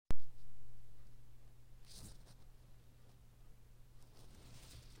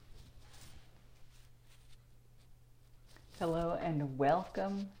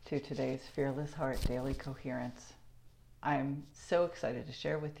Welcome to today's Fearless Heart Daily Coherence. I'm so excited to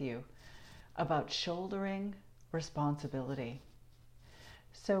share with you about shouldering responsibility.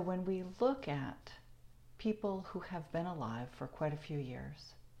 So when we look at people who have been alive for quite a few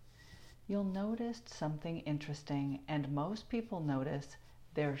years, you'll notice something interesting, and most people notice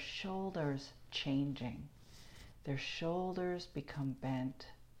their shoulders changing. Their shoulders become bent,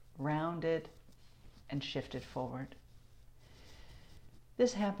 rounded, and shifted forward.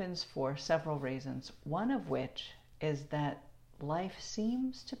 This happens for several reasons, one of which is that life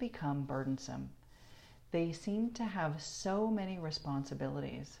seems to become burdensome. They seem to have so many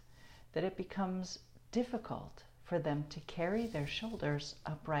responsibilities that it becomes difficult for them to carry their shoulders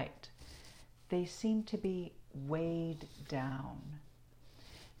upright. They seem to be weighed down.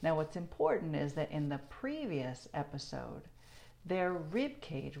 Now, what's important is that in the previous episode, their rib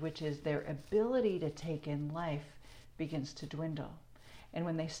cage, which is their ability to take in life, begins to dwindle. And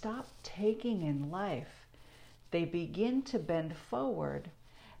when they stop taking in life, they begin to bend forward,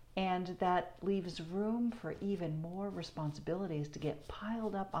 and that leaves room for even more responsibilities to get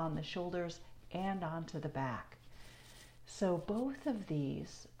piled up on the shoulders and onto the back. So both of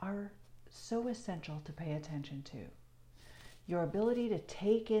these are so essential to pay attention to. Your ability to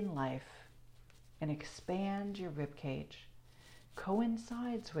take in life and expand your rib cage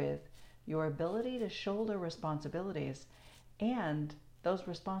coincides with your ability to shoulder responsibilities, and those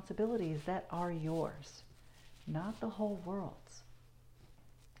responsibilities that are yours, not the whole world's.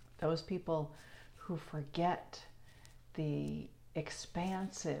 Those people who forget the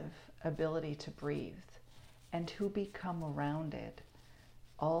expansive ability to breathe and who become rounded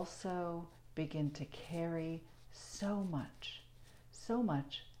also begin to carry so much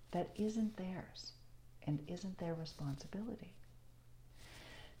that isn't theirs and isn't their responsibility.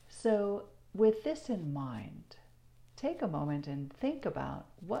 So with this in mind, take a moment and think about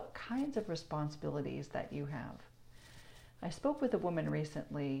what kinds of responsibilities that you have. I spoke with a woman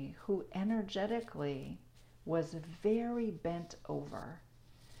recently who energetically was very bent over.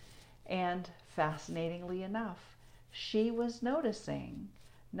 And fascinatingly enough, she was noticing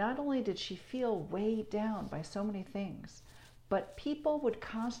not only did she feel weighed down by so many things, but people would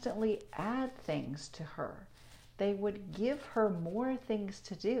constantly add things to her. They would give her more things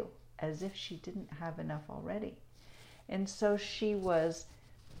to do as if she didn't have enough already. And so she was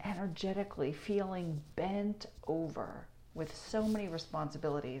energetically feeling bent over with so many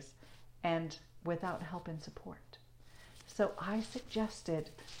responsibilities and without help and support. So I suggested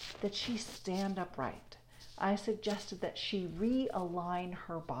that she stand upright. I suggested that she realign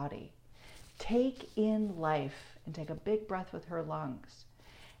her body, take in life and take a big breath with her lungs,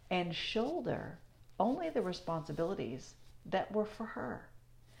 and shoulder only the responsibilities that were for her,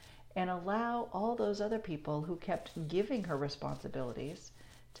 and allow all those other people who kept giving her responsibilities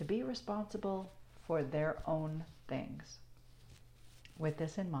to be responsible for their own things. With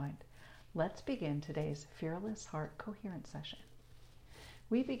this in mind, let's begin today's Fearless Heart Coherence session.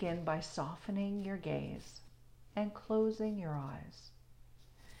 We begin by softening your gaze and closing your eyes,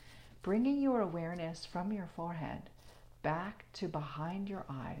 bringing your awareness from your forehead back to behind your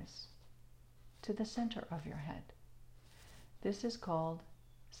eyes, to the center of your head. This is called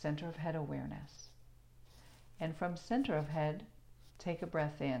center of head awareness. And from center of head, take a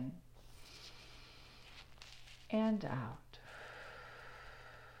breath in and out.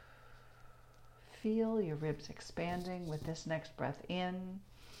 Feel your ribs expanding with this next breath in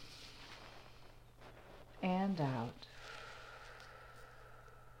and out.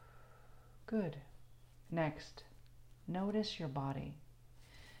 Good. Next, notice your body.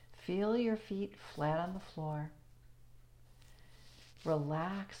 Feel your feet flat on the floor.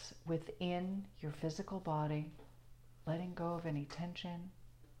 Relax within your physical body, letting go of any tension,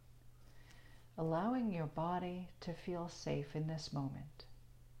 allowing your body to feel safe in this moment.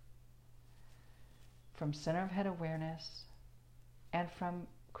 From center of head awareness and from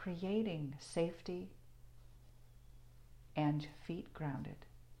creating safety and feet grounded,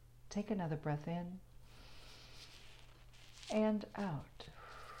 take another breath in and out.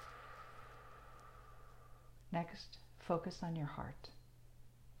 Next, focus on your heart.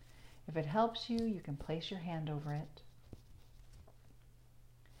 If it helps you, you can place your hand over it.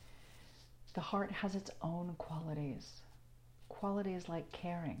 The heart has its own qualities like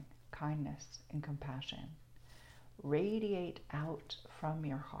caring, kindness, and compassion. Radiate out from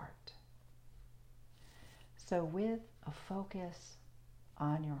your heart. So with a focus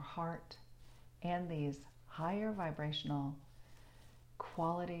on your heart and these higher vibrational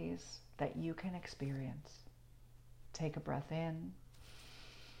qualities that you can experience, take a breath in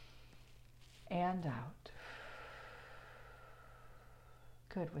and out.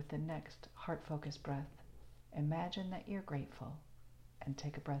 Good. With the next heart-focused breath, imagine that you're grateful and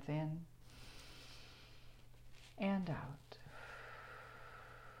take a breath in and out.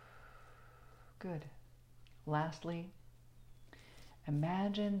 Good. Lastly,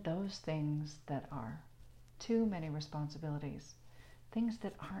 imagine those things that are too many responsibilities, things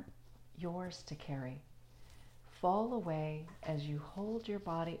that aren't yours to carry, fall away as you hold your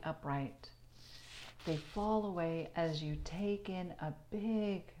body upright. They fall away as you take in a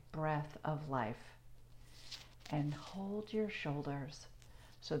big breath of life and hold your shoulders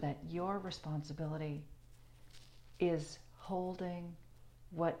so that your responsibility is holding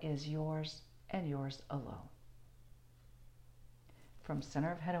what is yours and yours alone. From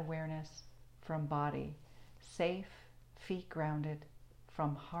center of head awareness, from body, safe, feet grounded,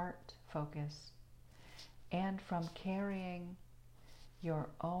 from heart focus, and from carrying your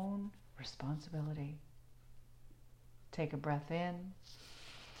own responsibility. Take a breath in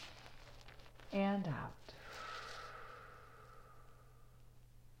and out.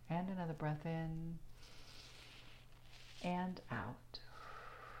 And another breath in and out.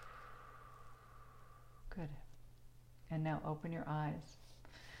 Good. And now open your eyes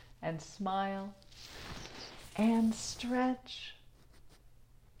and smile and stretch,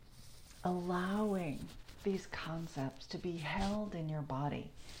 allowing these concepts to be held in your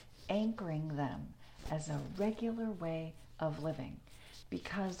body, anchoring them as a regular way of living.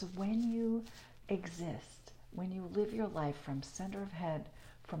 Because when you exist, when you live your life from center of head,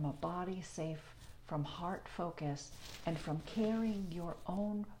 from a body safe, from heart focus, and from carrying your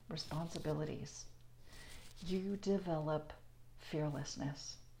own responsibilities, you develop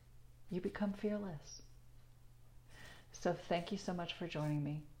fearlessness. You become fearless. So thank you so much for joining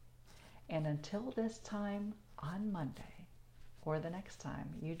me. And until this time on Monday, or the next time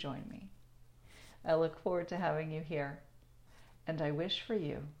you join me, I look forward to having you here. And I wish for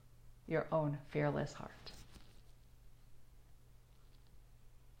you your own fearless heart.